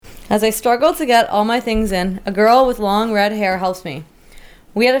As I struggle to get all my things in, a girl with long red hair helps me.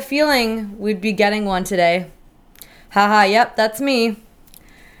 We had a feeling we'd be getting one today. Haha, yep, that's me.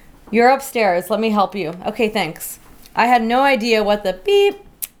 You're upstairs. Let me help you. Okay, thanks. I had no idea what the beep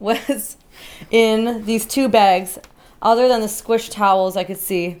was in these 2 bags, other than the squished towels I could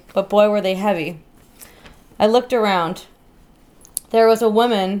see, but boy were they heavy. I looked around. There was a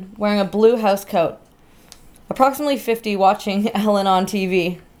woman wearing a blue house coat, approximately 50, watching Ellen on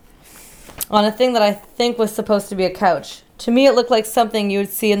TV, on a thing that I think was supposed to be a couch. To me, it looked like something you would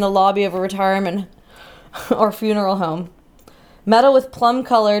see in the lobby of a retirement or funeral home. Metal with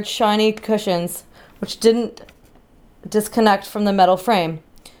plum-colored, shiny cushions, which didn't disconnect from the metal frame.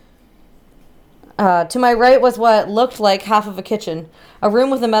 To my right was what looked like half of a kitchen, a room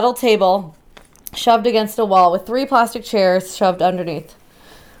with a metal table shoved against a wall with 3 plastic chairs shoved underneath.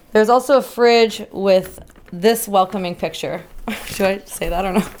 There's also a fridge with this welcoming picture. Should I say that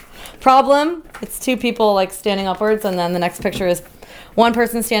or no? Problem, it's 2 people like standing upwards, and then the next picture is 1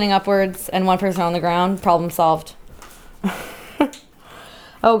 person standing upwards and 1 person on the ground. Problem solved.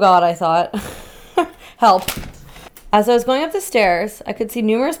 Oh God, I thought. Help. As I was going up the stairs, I could see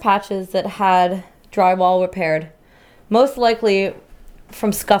numerous patches that had drywall repaired, most likely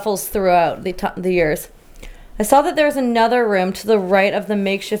from scuffles throughout the years. I saw that there was another room to the right of the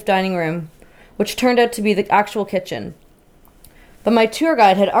makeshift dining room, which turned out to be the actual kitchen. But my tour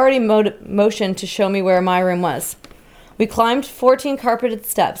guide had already motioned to show me where my room was. We climbed 14 carpeted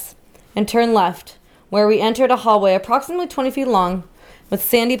steps and turned left, where we entered a hallway approximately 20 feet long, with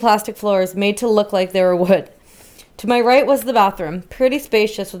sandy plastic floors made to look like they were wood. To my right was the bathroom, pretty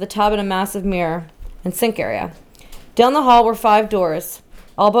spacious with a tub and a massive mirror and sink area. Down the hall were 5 doors,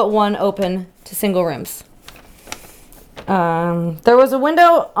 all but 1 open to single rooms. There was a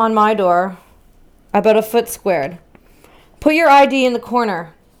window on my door, about a foot squared. Put your ID in the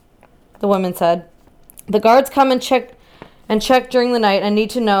corner, the woman said. The guards come and check during the night and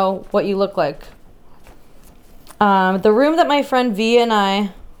need to know what you look like. The room that my friend V and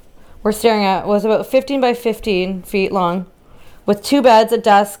I were staring at was about 15 by 15 feet long, with 2 beds, a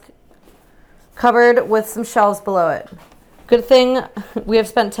desk, cupboard with some shelves below it. Good thing we have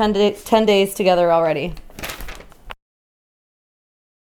spent 10 days together already.